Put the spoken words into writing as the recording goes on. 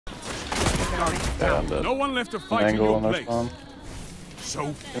Yeah, I'm dead. No one left to fight Angle in on your our place. spawn.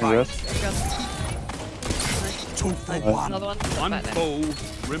 So Any risk? two for one. Another one. One foe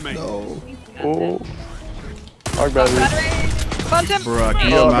remains. No. Oh. Arc battery. Punch him! Bruh, can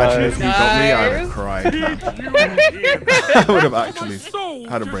you Oh, imagine nice. if you got me? I would have cried. Man. I would have actually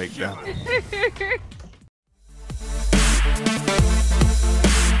had a breakdown.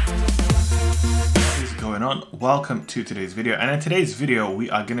 What is going on? Welcome to today's video, and in today's video we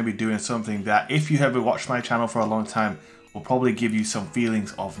are going to be doing something that, if you have watched my channel for a long time, will probably give you some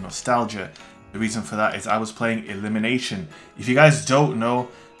feelings of nostalgia. The reason for that is I was playing Elimination. If you guys don't know,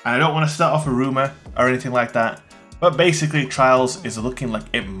 and I don't want to start off a rumor or anything like that, but basically Trials is looking like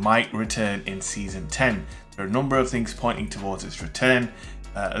it might return in Season 10. There are a number of things pointing towards its return.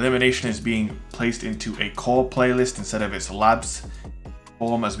 Elimination is being placed into a core playlist instead of its labs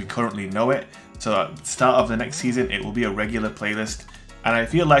form as we currently know it. So at the start of the next season it will be a regular playlist, and I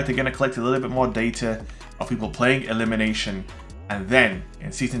feel like they're going to collect a little bit more data of people playing Elimination, and then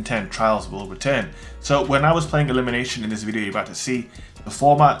in Season 10 Trials will return. So when I was playing Elimination in this video you're about to see, the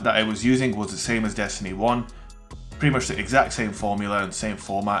format that I was using was the same as Destiny 1. Pretty much the exact same formula and same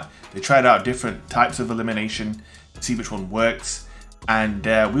format. They tried out different types of elimination to see which one works, and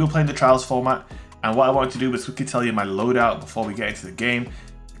we were playing the Trials format. And what I wanted to do was quickly tell you my loadout before we get into the game.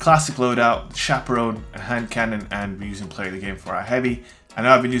 Classic loadout, Chaperone, and hand cannon, and we're using Play the Game for our heavy. I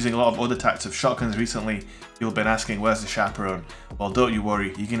know I've been using a lot of other types of shotguns recently. People have been asking, where's the Chaperone? Well, don't you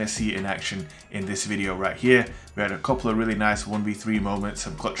worry, you're gonna see it in action in this video right here. We had a couple of really nice 1v3 moments,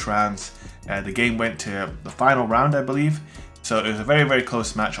 some clutch rounds. The game went to the final round, I believe. So it was a very, very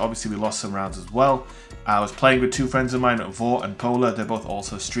close match. Obviously, we lost some rounds as well. I was playing with two friends of mine, Vort and Polar. They're both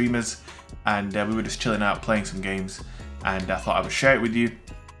also streamers. And we were just chilling out, playing some games. And I thought I would share it with you.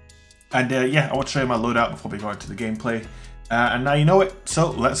 And yeah, I want to show you my loadout before we go into the gameplay. And now you know it, so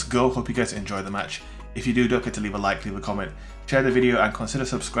let's go. Hope you guys enjoy the match. If you do, don't forget to leave a like, leave a comment, share the video, and consider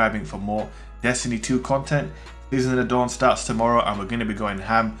subscribing for more Destiny 2 content. Season of the Dawn starts tomorrow and we're going to be going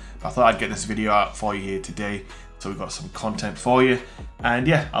ham. But I thought I'd get this video out for you here today, so we've got some content for you. And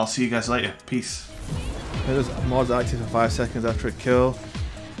yeah, I'll see you guys later. Peace. There's mods active for 5 seconds after a kill.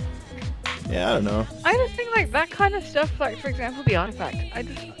 Yeah, I don't know. I just think like that kind of stuff, like for example the artifact, I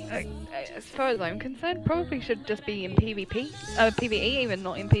just, as far as I'm concerned, probably should just be in PvP, PvE, even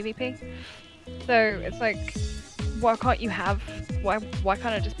not in PvP. So it's like, why can't you have, why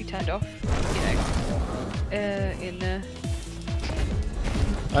can't it just be turned off, you know,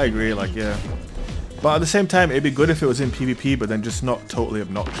 I agree, like, yeah. But at the same time, it'd be good if it was in PvP, but then just not totally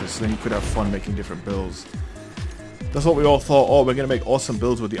obnoxious. Then you could have fun making different builds. That's what we all thought. Oh, we're gonna make awesome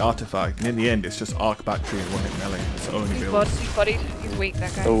builds with the artifact, and in the end, it's just arc battery and one hit melee. It's the only build. He's bodied. He's weak.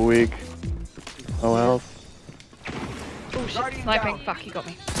 That guy. So weak. No health. Oh shit! Sniping. Fuck, he got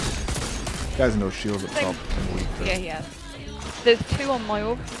me. Guy's no shield up top. And weak. Yeah, he has. There's two on my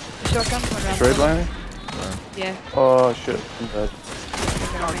orb. The shotgun went around. Straight lining? Yeah. Oh shit, I'm dead.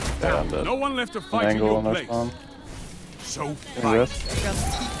 Yeah, I'm dead. No one left to fight in Angle your on our place. spawn. So Any risk?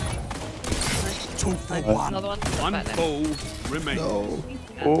 two for one. Another one. One foe remains. No.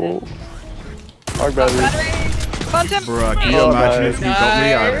 Oh. Arc battery. Punch him! Bruh, can you imagine if you got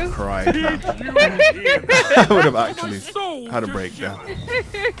me? I would have cried. Man. I would have actually had a breakdown.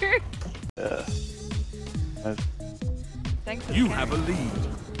 Yeah. Nice. Thanks for You the have a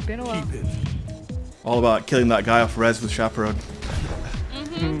lead. Been a while. Keep it. All about killing that guy off res with Chaperone.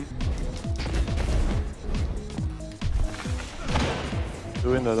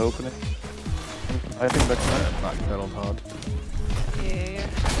 Doing that opening. I think that's nice. Backpedaled hard. Yeah.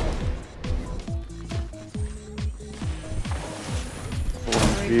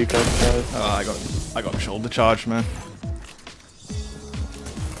 One peek outside. Oh, I got shoulder charged, man.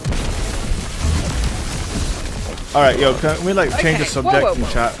 Alright, yo, can we like change the subject in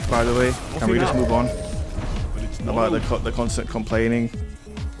chat, by the way? Can we just move on? About the constant complaining.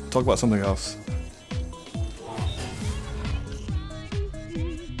 Talk about something else.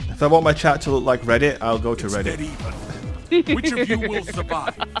 If I want my chat to look like Reddit, I'll go to Reddit. Which of you will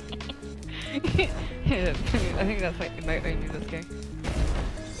survive? Yeah, I think that's like emote only this game.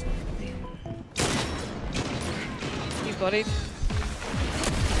 He's bodied.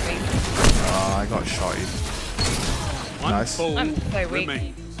 Oh, I got shotted. Nice. I'm so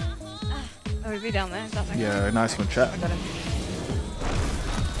weak. Oh, is he down there? Is that the Yeah, nice one, chat. I got him.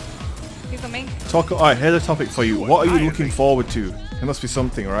 He's on me. Alright, here's a topic for you. What are you looking forward to? There must be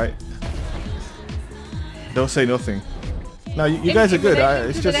something, right? Don't say nothing. No, you guys are good.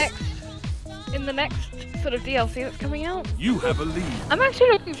 It's just in the next sort of DLC that's coming out. You have a lead. I'm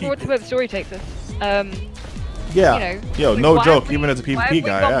actually looking forward to where the story takes us. yeah. You know, Yo, like, no why joke. have we- Even as a why have PvP we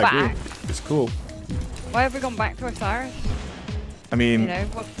guy, gone I agree. back it's cool. Why have we gone back to Osiris? I mean, You know,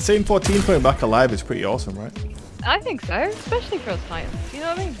 Satan 14 coming back alive is pretty awesome, right? I think so, especially for us Titans. You know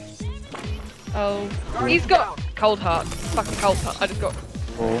what I mean? Oh, he's got cold heart. Fucking cold heart. I just got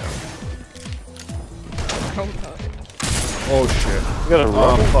Oh, cold heart. Oh shit. you got a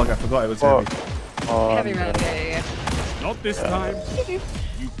Oh rubber. fuck, I forgot it was heavy. Oh, Heavy round, yeah. Not this time. You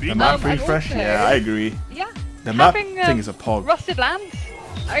The beat map and refresh? also- Yeah, I agree. Yeah. The map Having, thing is a pog. Rusted Lands.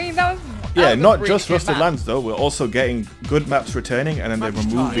 I mean, that was. Yeah, that was a not really just good Rusted map. Lands though, we're also getting good maps returning and then they're Match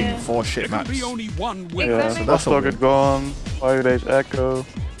time. removing Yeah. 4 There shit can maps. be only one Yeah, winner. Yeah, Exactly. that's all Nostalgic gone. Fire Days Echo.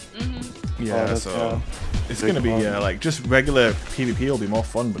 Yeah, Oh, that's, so it's big gonna be fun. like just regular PvP will be more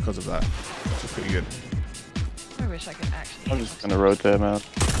fun because of that. It's pretty good. I wish I could actually. I'm just gonna rotate, man.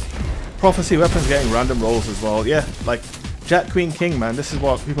 Prophecy weapons getting random rolls as well. Yeah, like Jack Queen King, man. This is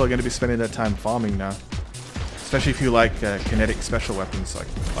what people are going to be spending their time farming now. Especially if you like kinetic special weapons,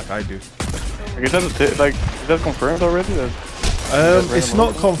 like I do. Like, is that confirmed already? It's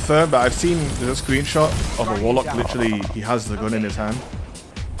not confirmed, but I've seen there's a screenshot of a warlock. Literally, he has the gun in his hand.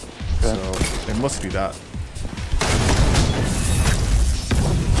 So it must be that.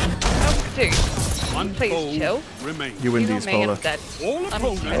 Dude, One please foe chill. remains. You win You these, know me, Polar. I'm dead. All I'm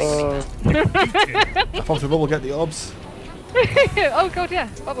opponents sorry. defeated. I thought the bubble get the orbs. Oh god, yeah.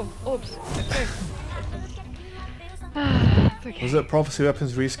 Bubble. Orbs. Let's go. It's okay. Was it Prophecy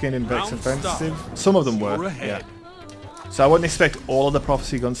weapons reskin in Vex Round Offensive? start. Some of them You're were, ahead. yeah. So I wouldn't expect all of the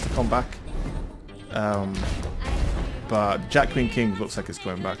Prophecy guns to come back. But Jack Queen King looks like it's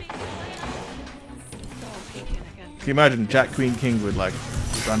going back. Can you imagine Jack Queen King with like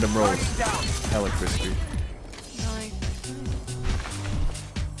random rolls? Hella crispy. Nice.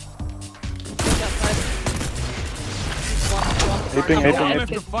 Aping, You aping, are aping.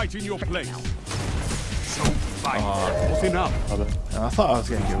 left to fight in your place. So fight. What's enough? I thought I was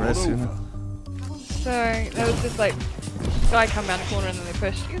getting get res sooner. So there was just like guy come around the corner and then they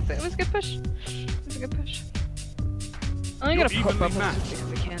pushed. It was a good push. It was a good push. I'm You're gonna pop evenly bubbles matched, just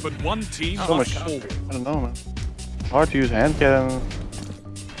because I can. but one team So must much. fall. I don't know, man. Hard to use hand cannon.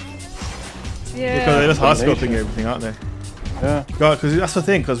 Yeah. Because they're just hard scoping Combination. everything, aren't they? Yeah. Because that's the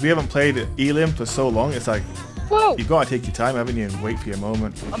thing, because we haven't played Elim for so long, it's like, Whoa! you've got to take your time, haven't you, and wait for your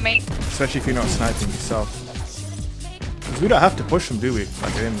moment. Oh, mate. Especially if you're not sniping yourself. Because we don't have to push them, do we? Like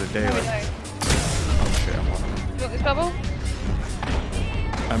at the end of the day, No, we like, don't. oh shit, I'm on. Do you want this bubble?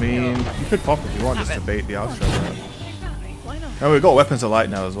 I mean, you could pop if you want, just to bait the outro. Right? Why not? And we've got weapons of light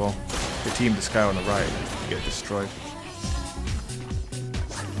now as well. The team, this guy on the right, get destroyed.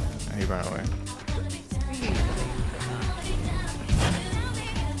 And he ran away.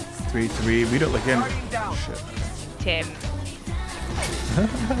 3-3, we don't look in. Oh, shit. Tim.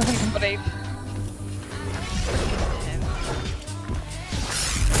 What age?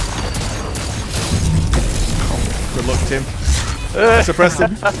 Good luck, Tim. Suppress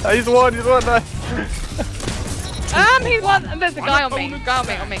him. He's one, nice. He's one. And there's a guy on me. Guy on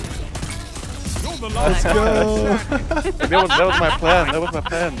me. On me. You're the last Let's go. That was my plan. That was my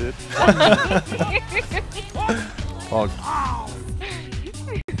plan, dude. Fog.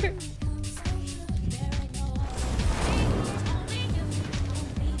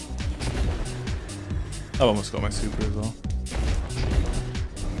 I almost got my super as well.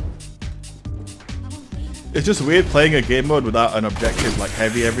 It's just weird playing a game mode without an objective like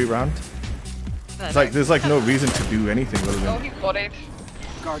heavy every round. It's like there's like no reason to do anything other Oh, than he's got it.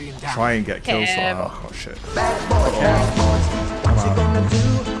 try and get kills. Tim. Oh shit.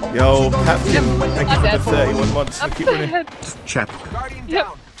 Yo, Captain, thank you for the 31 months. I'm Keep so running. dead. Yep.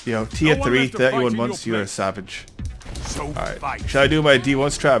 Yo, tier No one 3, left to 31 fight in months, your you're a place. savage. So Alright, fight. should I do my D1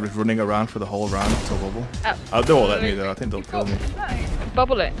 strat just running around for the whole round until bubble? They won't let me though, I think they'll You've kill got- me. no,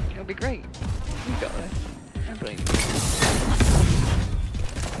 bubble it. It'll be great. You got this. I believe.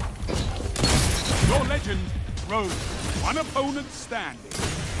 Your legend rose. One opponent standing.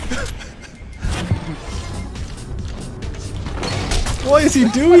 What is he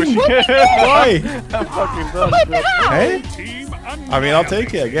doing? Why? I'm fucking done. Dude. Hey? Team I mean, I'll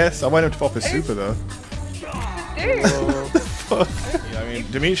take it, I guess. I want him to pop his super though. Dude. Yeah, I mean,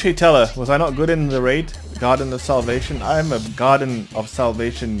 Dimitri, tell her, was I not good in the raid? Garden of Salvation? I'm a Garden of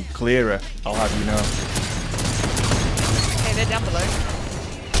Salvation clearer, I'll have you know. Okay, they're down below.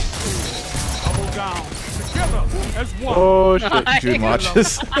 Double down. Together as one. Oh shit. Dude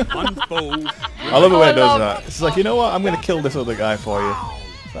marches. One foe. I love it when it I does love that. It's like, you know what? I'm gonna kill this other guy for you.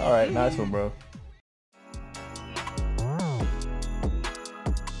 Alright, nice one, bro.